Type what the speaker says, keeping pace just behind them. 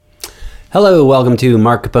Hello, welcome to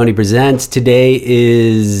Marc Capponi Presents. Today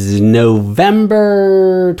is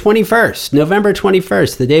November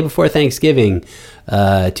 21st, the day before Thanksgiving,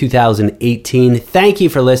 2018. Thank you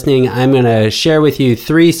for listening. I'm going to share with you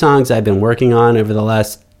 3 songs I've been working on over the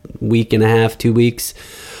last week and a half, 2 weeks.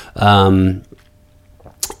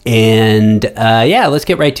 Let's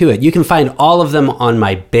get right to it. You can find all of them on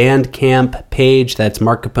my Bandcamp page. That's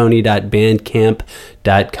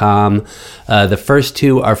markcapponi.bandcamp.com. The first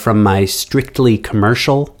 2 are from my Strictly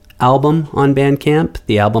Commercial album on Bandcamp.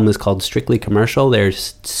 The album is called Strictly Commercial.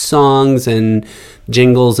 There's songs and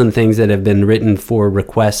jingles and things that have been written for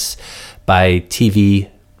requests by TV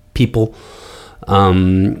people.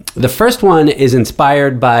 The first one is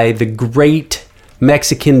inspired by the great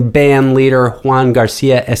Mexican band leader Juan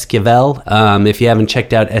Garcia Esquivel. If you haven't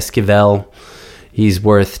checked out Esquivel, he's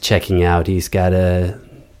worth checking out. He's got a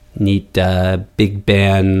neat big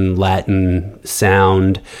band Latin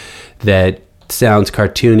sound that sounds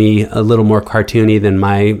cartoony, a little more cartoony than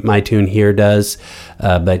my tune here does,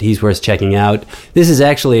 but he's worth checking out. This is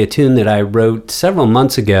actually a tune that I wrote several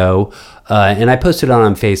months ago, and I posted it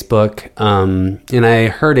on Facebook, and I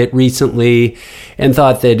heard it recently and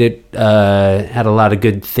thought that it had a lot of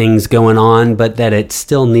good things going on, but that it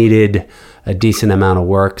still needed a decent amount of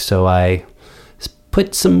work, so I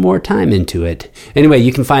put some more time into it. Anyway,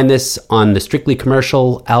 you can find this on the Strictly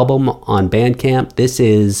Commercial album on Bandcamp. This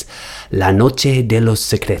is La Noche de los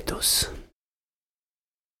Secretos.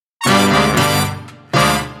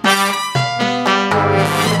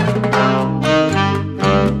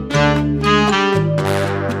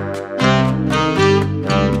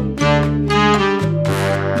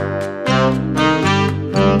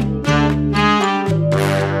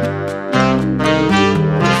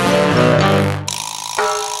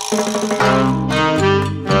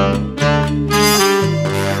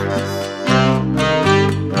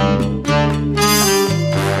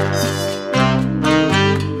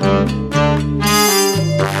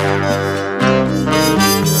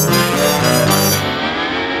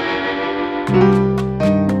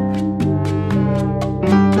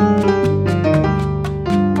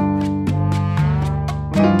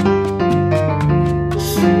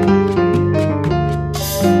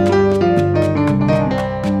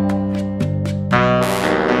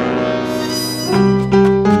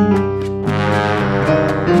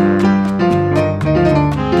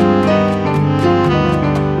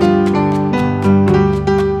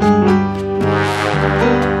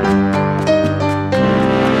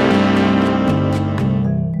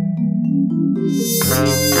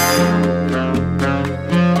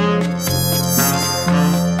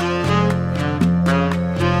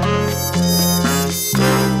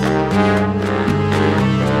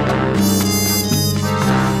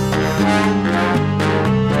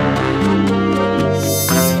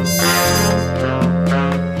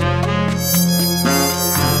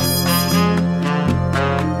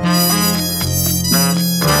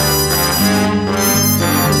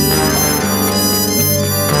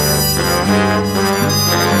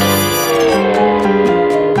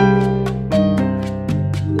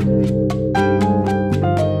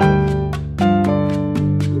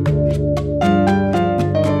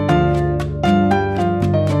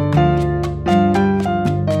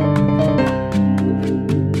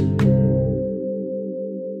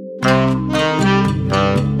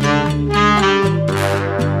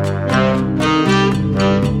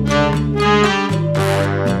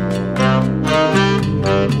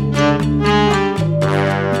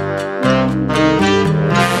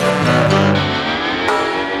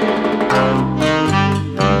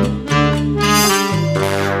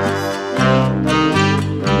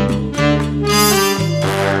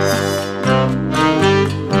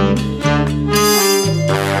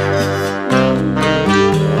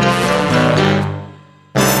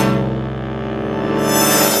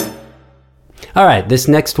 All right, this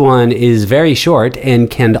next one is very short and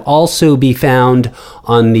can also be found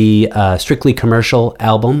on the Strictly Commercial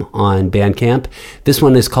album on Bandcamp. This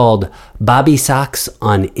one is called Bobby Socks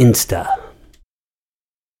on Insta.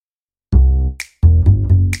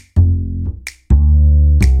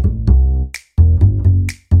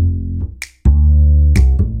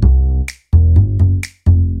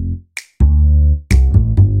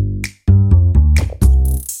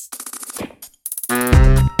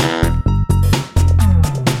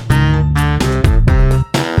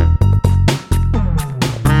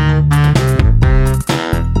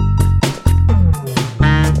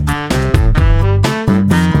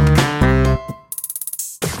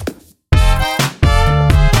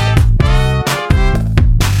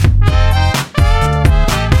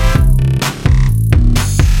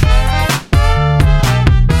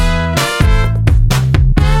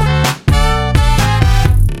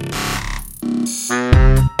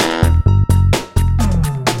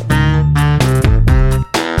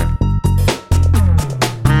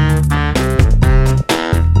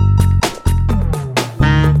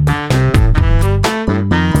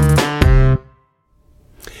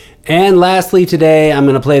 And lastly today, I'm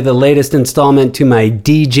going to play the latest installment to my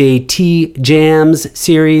DJT Jams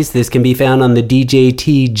series. This can be found on the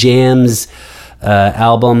DJT Jams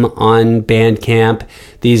album on Bandcamp.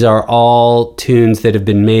 These are all tunes that have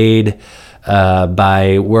been made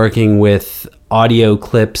by working with audio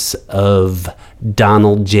clips of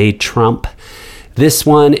Donald J. Trump. This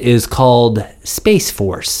one is called Space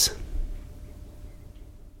Force.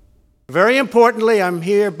 Very importantly, I'm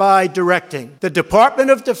hereby directing the Department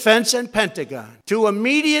of Defense and Pentagon to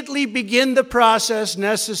immediately begin the process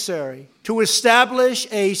necessary to establish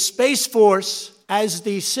a Space Force as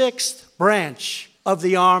the sixth branch of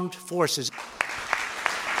the armed forces.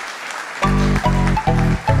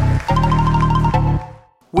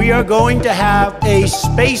 We are going to have a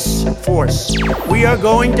Space Force. We are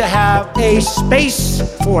going to have a Space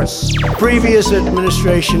Force. Previous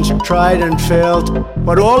administrations tried and failed,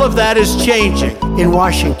 but all of that is changing in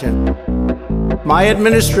Washington. My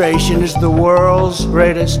administration is the world's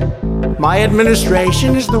greatest. My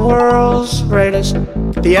administration is the world's greatest.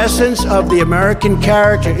 The essence of the American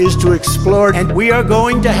character is to explore, and we are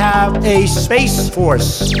going to have a Space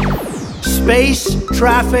Force. Space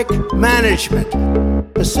traffic management,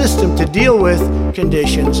 a system to deal with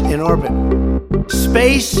conditions in orbit.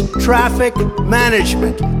 Space traffic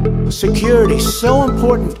management. Security is so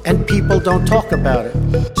important and people don't talk about it.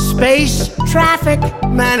 Space traffic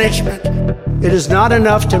management. It is not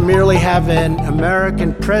enough to merely have an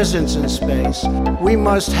American presence in space. We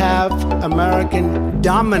must have American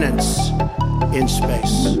dominance in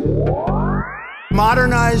space.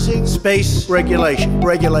 Modernizing space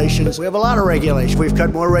regulations. We have a lot of regulations. We've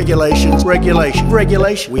cut more regulations. Regulation.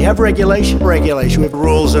 We have regulation. We have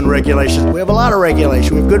rules and regulations. We have a lot of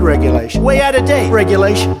regulation. We have good regulation. Way out of date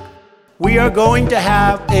regulation. We are going to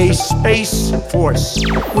have a Space Force.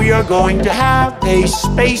 We are going to have a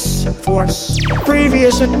Space Force.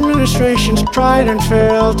 Previous administrations tried and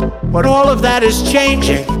failed, but all of that is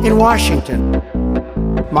changing in Washington.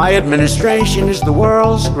 My administration is the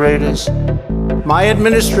world's greatest. My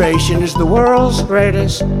administration is the world's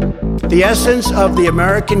greatest. The essence of the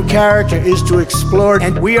American character is to explore,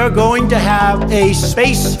 and we are going to have a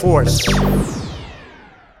Space Force.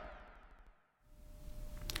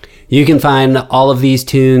 You can find all of these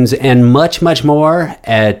tunes and much, much more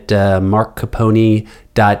at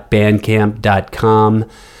markcapponi.bandcamp.com.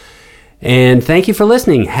 And thank you for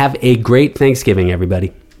listening. Have a great Thanksgiving,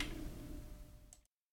 everybody.